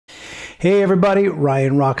Hey everybody,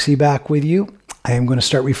 Ryan Roxie back with you. I am going to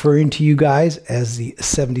start referring to you guys as the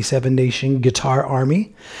 77 Nation Guitar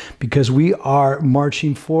Army because we are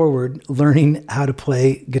marching forward learning how to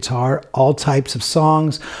play guitar, all types of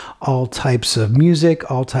songs, all types of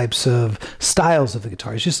music, all types of styles of the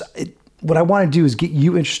guitar. It's just what I want to do is get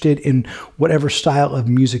you interested in whatever style of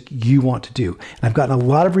music you want to do. And I've gotten a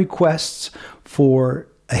lot of requests for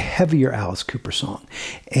a heavier Alice Cooper song.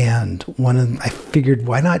 And I figured,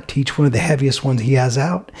 why not teach one of the heaviest ones he has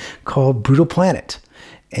out called Brutal Planet?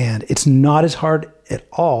 And it's not as hard at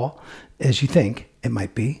all as you think it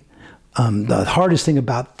might be. The hardest thing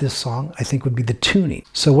about this song, I think, would be the tuning.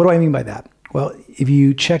 So what do I mean by that? Well, if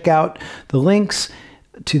you check out the links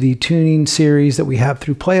to the tuning series that we have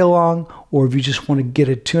through Play Along, or if you just want to get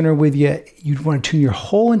a tuner with you, you'd want to tune your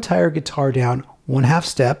whole entire guitar down 1/2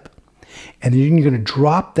 step. And then you're going to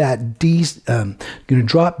drop that D,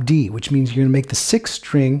 D, which means you're going to make the 6th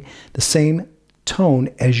string the same tone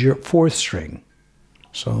as your 4th string.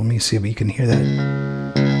 So let me see if you can hear that.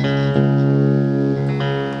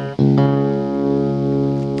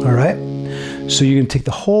 All right. So you're going to take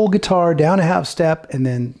the whole guitar down 1/2 step and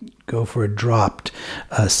then go for a dropped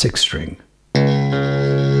 6th string.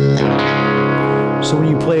 So when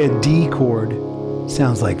you play a D chord, it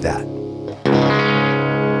sounds like that.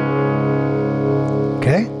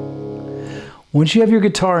 Okay? Once you have your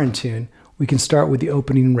guitar in tune, we can start with the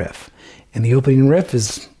opening riff. And the opening riff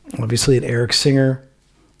is obviously an Eric Singer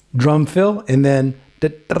drum fill, and then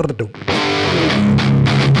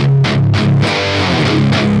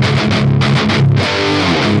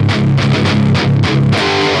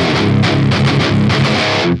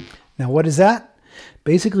now what is that?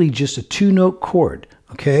 Basically just a 2-note chord,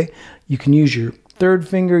 okay? You can use your 3rd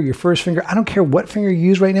finger, your 1st finger. I don't care what finger you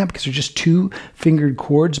use right now because they're just 2-fingered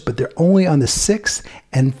chords, but they're only on the 6th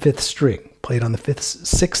and 5th string, played on the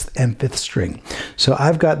 6th and 5th string. So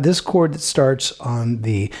I've got this chord that starts on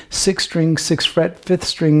the 6th string, 6th fret, 5th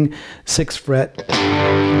string, 6th fret.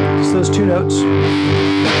 Just those 2 notes.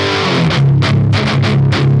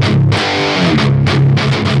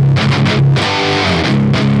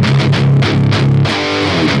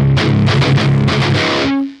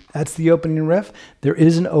 That's the opening riff. There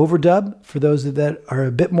is an overdub for those that are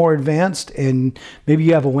a bit more advanced and maybe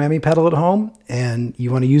you have a whammy pedal at home and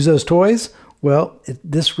you want to use those toys. Well,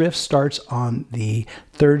 this riff starts on the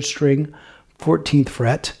 3rd string, 14th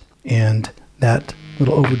fret, and that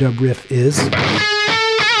little overdub riff is...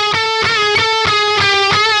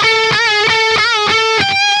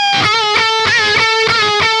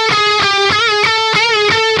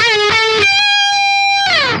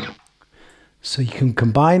 So you can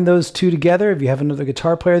combine those two together if you have another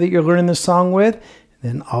guitar player that you're learning this song with,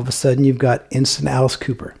 then all of a sudden you've got instant Alice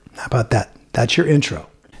Cooper. How about that? That's your intro.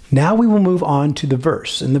 Now we will move on to the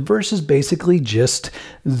verse. And the verse is basically just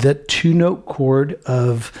the 2-note chord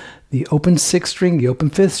of the open 6th string, the open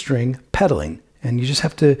 5th string, pedaling. And you just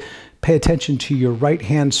have to pay attention to your right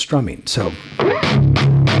hand strumming. So...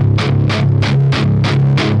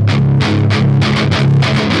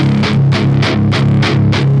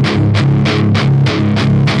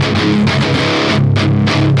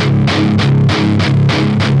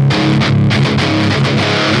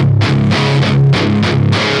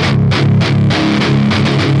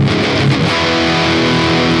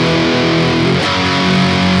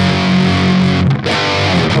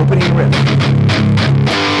 opening riff.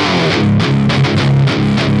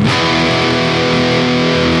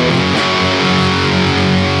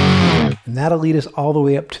 And that'll lead us all the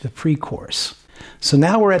way up to the pre-chorus. So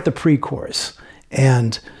now we're at the pre-chorus.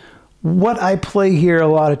 And what I play here a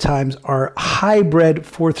lot of times are hybrid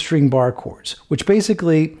 4th string bar chords, which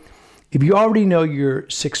basically, if you already know your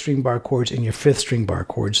 6th string bar chords and your 5th string bar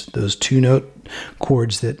chords, those 2-note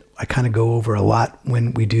chords that I kind of go over a lot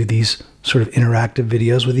when we do these sort of interactive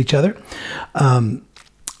videos with each other. A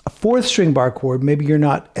 4th string bar chord, maybe you're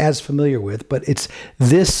not as familiar with, but it's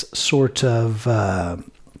this sort of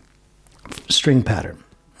string pattern,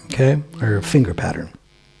 okay, or finger pattern.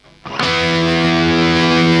 I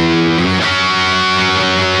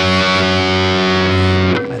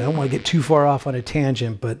don't want to get too far off on a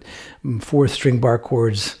tangent, but 4th string bar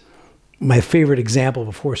chords, my favorite example of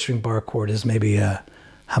a 4th string bar chord is maybe, how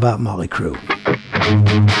about Motley Crue?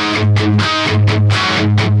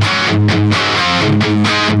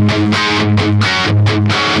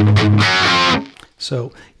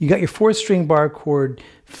 So you got your 4th string bar chord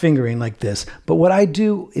fingering like this. But what I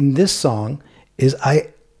do in this song is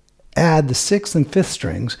I add the 6th and 5th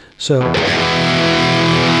strings. So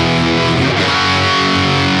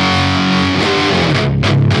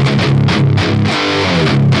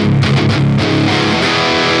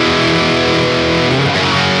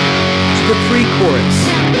pre-chorus.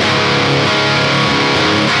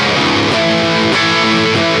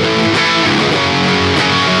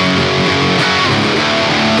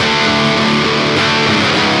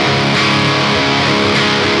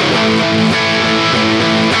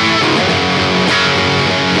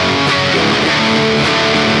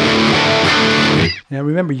 Now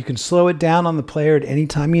remember, you can slow it down on the player at any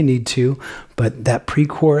time you need to, but that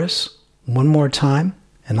pre-chorus, one more time,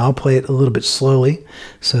 and I'll play it a little bit slowly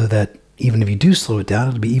so that even if you do slow it down,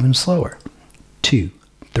 it'll be even slower. 2,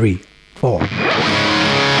 3, 4.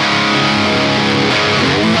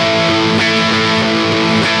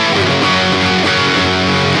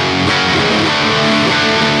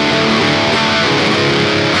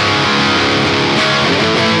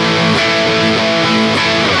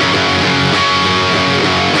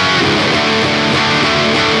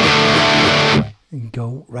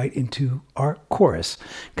 Go right into our chorus,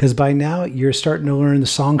 because by now you're starting to learn the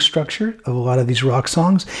song structure of a lot of these rock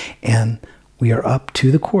songs, and we are up to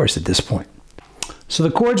the chorus at this point. So the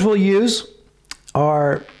chords we'll use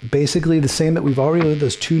are basically the same that we've already learned,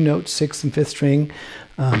 those 2 notes, 6th and 5th string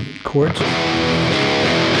chords.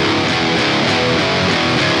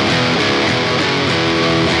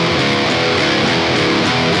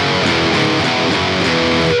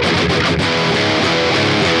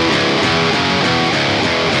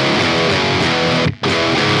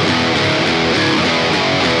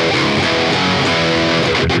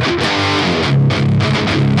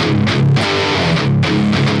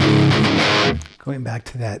 Going back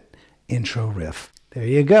to that intro riff. There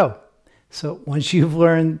you go. So once you've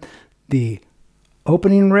learned the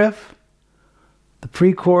opening riff, the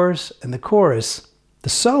pre-chorus, and the chorus, the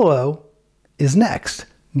solo is next.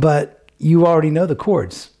 But you already know the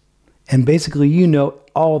chords. And basically you know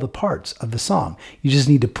all the parts of the song. You just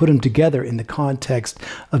need to put them together in the context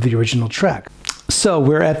of the original track. So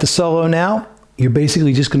we're at the solo now. You're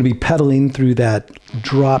basically just going to be pedaling through that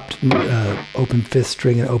dropped open 5th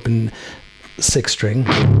string and open 6th string.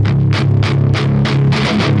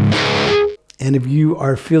 And if you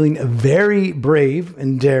are feeling very brave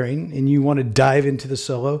and daring and you want to dive into the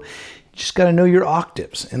solo, you just got to know your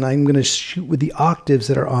octaves. And I'm going to shoot with the octaves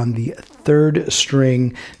that are on the 3rd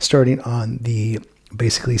string, starting on the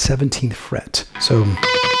basically 17th fret. So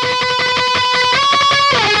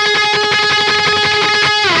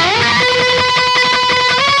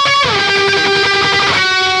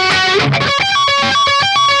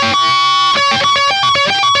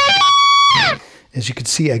as you can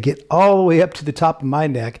see, I get all the way up to the top of my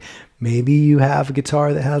neck. Maybe you have a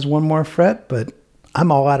guitar that has one more fret, but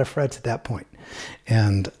I'm all out of frets at that point.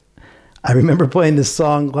 And I remember playing this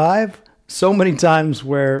song live so many times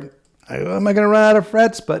where, am I going to run out of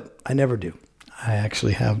frets? But I never do. I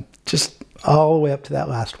actually have just all the way up to that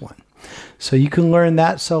last one. So you can learn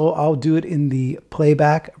that solo. I'll do it in the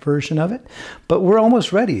playback version of it. But we're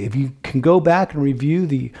almost ready. If you can go back and review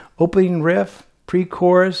the opening riff,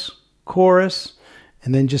 pre-chorus, chorus,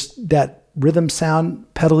 and then just that rhythm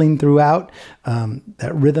sound pedaling throughout,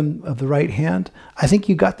 that rhythm of the right hand, I think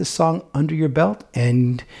you got this song under your belt,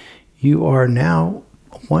 and you are now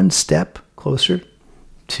one step closer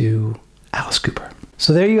to Alice Cooper.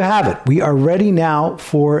 So there you have it. We are ready now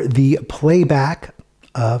for the playback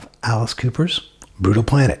of Alice Cooper's Brutal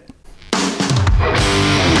Planet.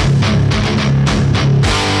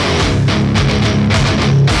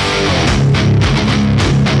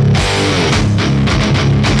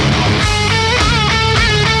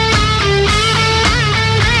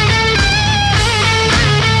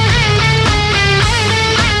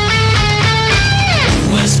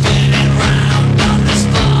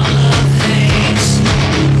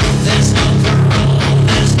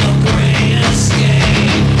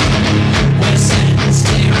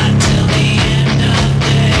 Stay right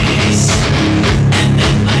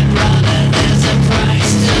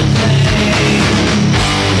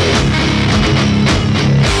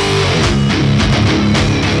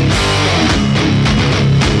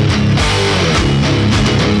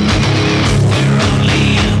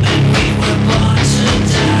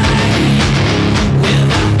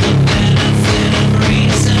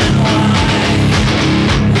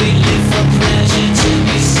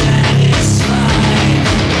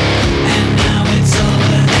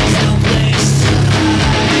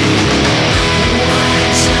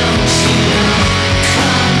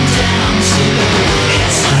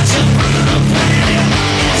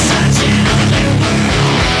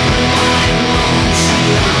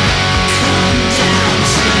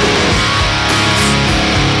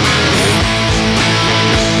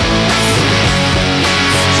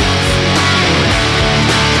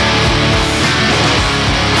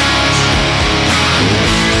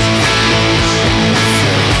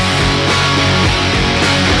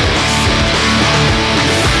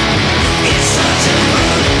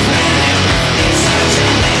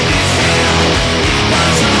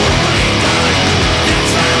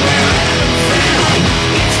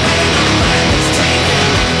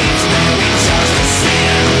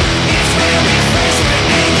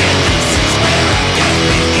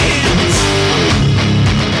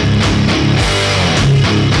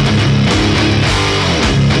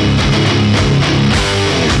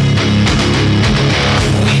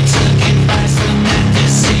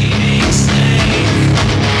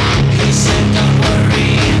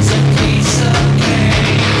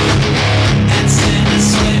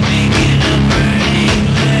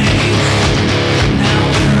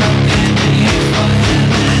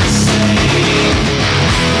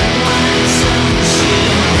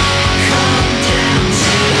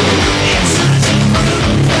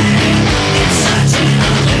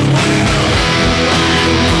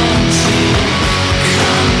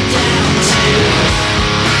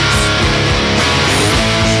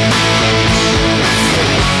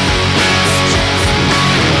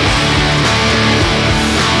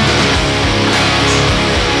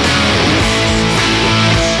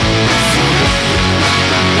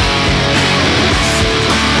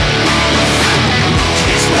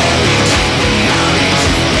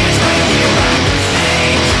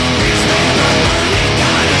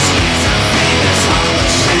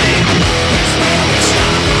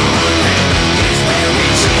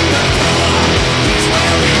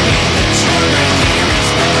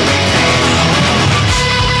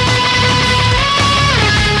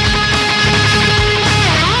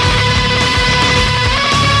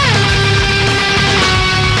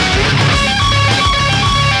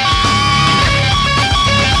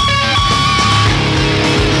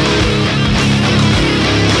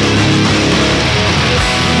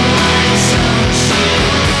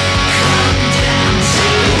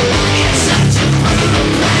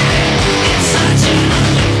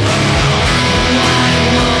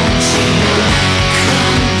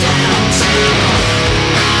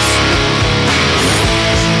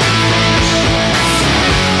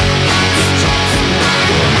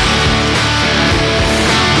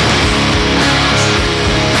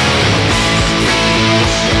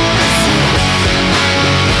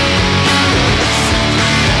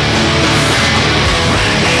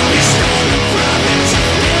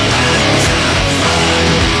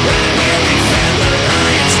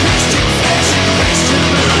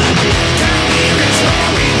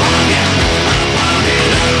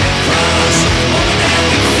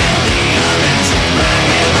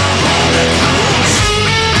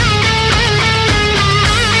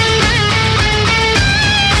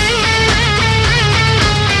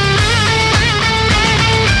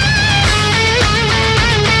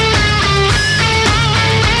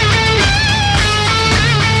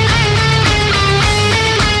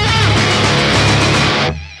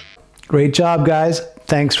Great job, guys.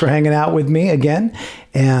 Thanks for hanging out with me again.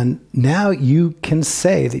 And now you can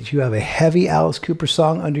say that you have a heavy Alice Cooper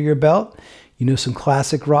song under your belt. You know some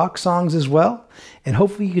classic rock songs as well. And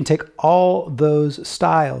hopefully you can take all those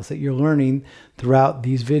styles that you're learning throughout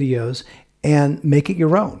these videos and make it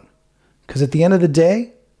your own. Because at the end of the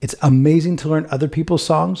day, it's amazing to learn other people's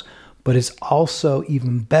songs, but it's also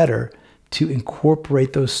even better to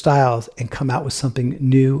incorporate those styles and come out with something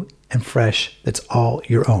new and fresh that's all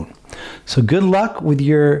your own. So good luck with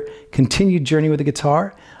your continued journey with the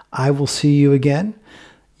guitar. I will see you again.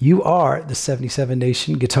 You are the 77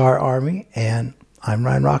 Nation Guitar Army, and I'm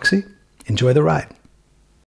Ryan Roxie. Enjoy the ride.